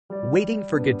Waiting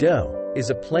for Godot is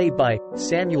a play by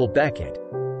Samuel Beckett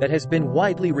that has been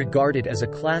widely regarded as a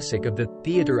classic of the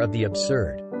theater of the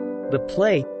absurd. The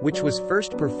play, which was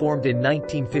first performed in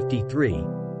 1953,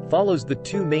 follows the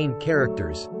two main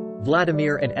characters,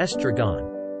 Vladimir and Estragon,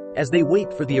 as they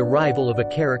wait for the arrival of a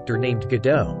character named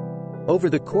Godot. Over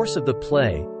the course of the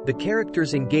play, the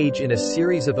characters engage in a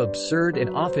series of absurd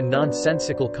and often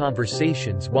nonsensical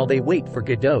conversations while they wait for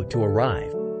Godot to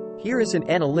arrive. Here is an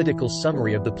analytical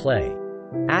summary of the play.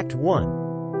 Act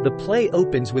 1. The play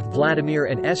opens with Vladimir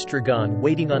and Estragon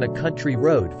waiting on a country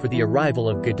road for the arrival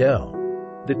of Godot.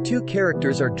 The two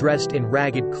characters are dressed in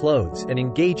ragged clothes and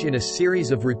engage in a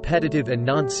series of repetitive and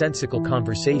nonsensical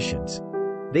conversations.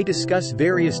 They discuss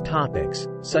various topics,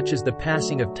 such as the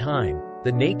passing of time,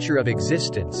 the nature of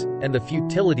existence, and the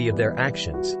futility of their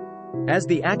actions. As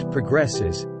the act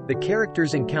progresses, the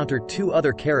characters encounter two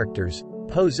other characters,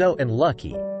 Pozzo and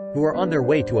Lucky, who are on their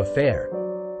way to a fair.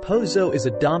 Pozzo is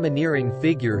a domineering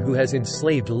figure who has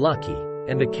enslaved Lucky,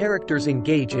 and the characters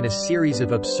engage in a series of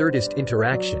absurdist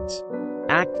interactions.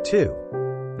 Act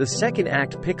 2. The second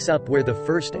act picks up where the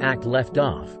first act left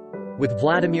off, with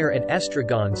Vladimir and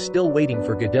Estragon still waiting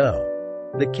for Godot.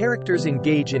 The characters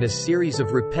engage in a series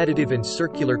of repetitive and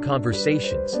circular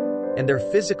conversations, and their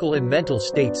physical and mental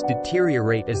states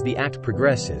deteriorate as the act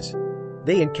progresses.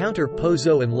 They encounter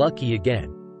Pozzo and Lucky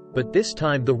again, but this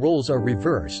time the roles are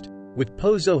reversed, with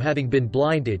Pozzo having been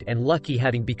blinded and Lucky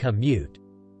having become mute.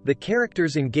 The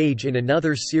characters engage in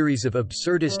another series of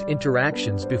absurdist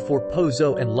interactions before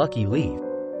Pozzo and Lucky leave.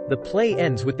 The play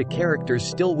ends with the characters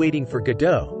still waiting for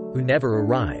Godot, who never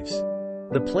arrives.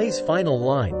 The play's final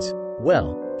lines,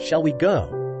 "Well, shall we go?"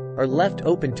 are left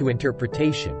open to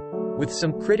interpretation, with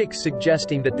some critics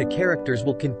suggesting that the characters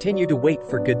will continue to wait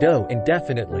for Godot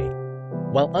indefinitely,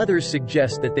 while others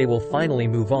suggest that they will finally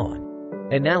move on.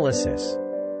 Analysis.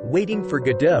 Waiting for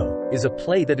Godot is a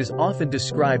play that is often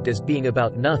described as being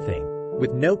about nothing,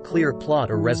 with no clear plot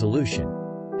or resolution.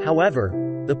 However,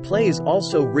 the play is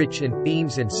also rich in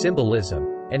themes and symbolism,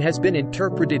 and has been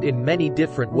interpreted in many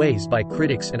different ways by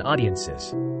critics and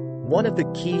audiences. One of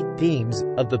the key themes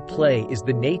of the play is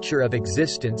the nature of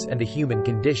existence and the human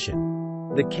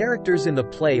condition. The characters in the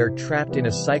play are trapped in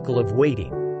a cycle of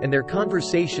waiting, and their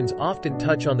conversations often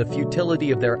touch on the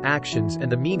futility of their actions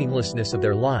and the meaninglessness of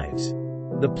their lives.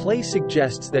 The play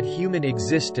suggests that human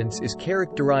existence is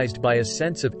characterized by a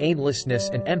sense of aimlessness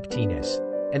and emptiness,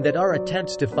 and that our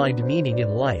attempts to find meaning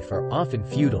in life are often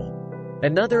futile.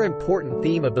 Another important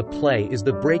theme of the play is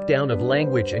the breakdown of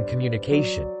language and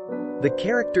communication. The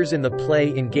characters in the play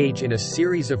engage in a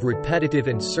series of repetitive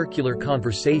and circular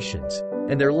conversations,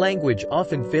 and their language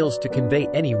often fails to convey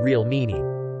any real meaning.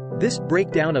 This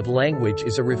breakdown of language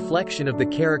is a reflection of the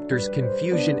characters'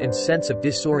 confusion and sense of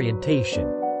disorientation,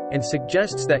 and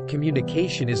suggests that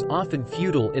communication is often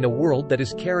futile in a world that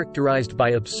is characterized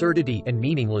by absurdity and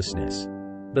meaninglessness.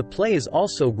 The play is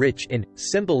also rich in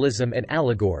symbolism and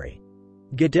allegory.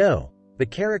 Godot, the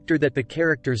character that the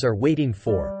characters are waiting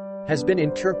for, has been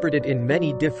interpreted in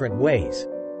many different ways,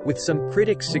 with some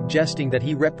critics suggesting that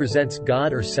he represents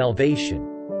God or salvation,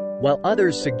 while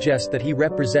others suggest that he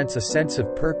represents a sense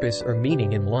of purpose or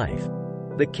meaning in life.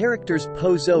 The characters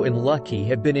Pozzo and Lucky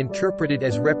have been interpreted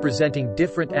as representing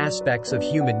different aspects of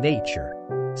human nature,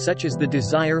 such as the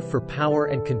desire for power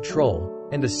and control,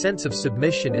 and the sense of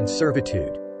submission and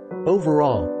servitude.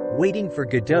 Overall, Waiting for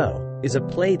Godot is a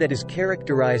play that is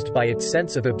characterized by its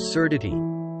sense of absurdity,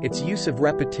 its use of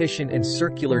repetition and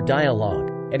circular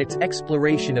dialogue, and its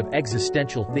exploration of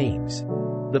existential themes.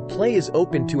 The play is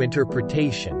open to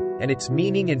interpretation, and its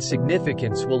meaning and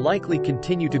significance will likely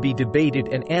continue to be debated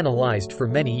and analyzed for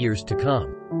many years to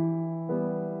come.